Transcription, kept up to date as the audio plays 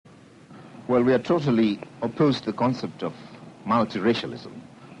Well, we are totally opposed to the concept of multiracialism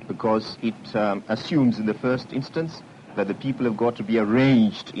because it assumes in the first instance that the people have got to be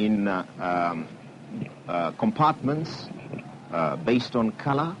arranged in compartments based on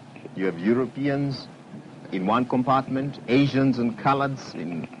color. You have Europeans in one compartment, Asians and coloreds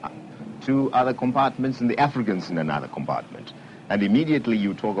in two other compartments, and the Africans in another compartment. And immediately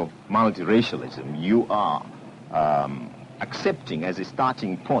you talk of multiracialism, you are accepting as a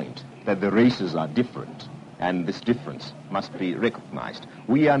starting point that the races are different, and this difference must be recognized.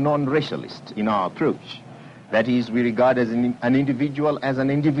 We are non-racialist in our approach. That is, we regard as an individual as an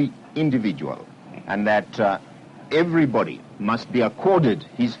individual, and that everybody must be accorded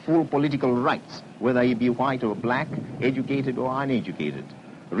his full political rights, whether he be white or black, educated or uneducated,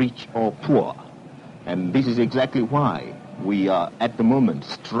 rich or poor. And this is exactly why we are at the moment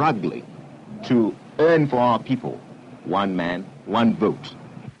struggling to earn for our people one man, one vote.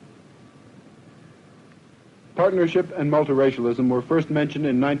 Partnership and multiracialism were first mentioned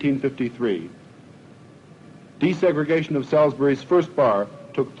in 1953. Desegregation of Salisbury's first bar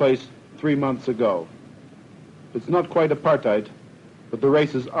took place 3 months ago. It's not quite apartheid, but the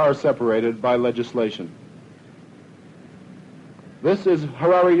races are separated by legislation. This is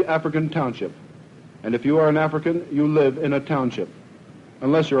Harare African Township, and if you are an African, you live in a township,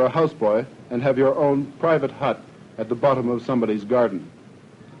 unless you're a houseboy and have your own private hut at the bottom of somebody's garden.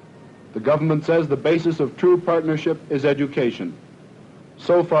 The government says the basis of true partnership is education.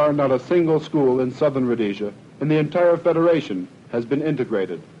 So far, not a single school in southern Rhodesia, in the entire federation, has been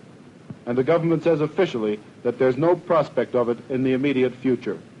integrated. And the government says officially that there's no prospect of it in the immediate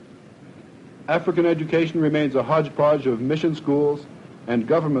future. African education remains a hodgepodge of mission schools and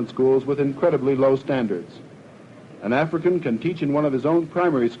government schools with incredibly low standards. An African can teach in one of his own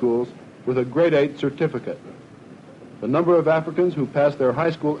primary schools with a grade 8 certificate. The number of Africans who pass their high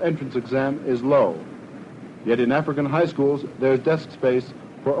school entrance exam is low. Yet in African high schools, there's desk space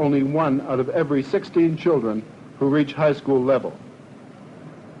for only 1 out of every 16 children who reach high school level.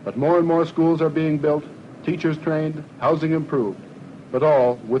 But more and more schools are being built, teachers trained, housing improved, but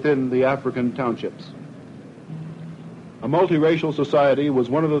all within the African townships. A multiracial society was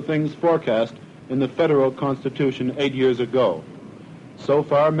one of the things forecast in the federal constitution 8 years ago. So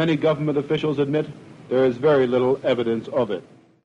far, many government officials admit there is very little evidence of it.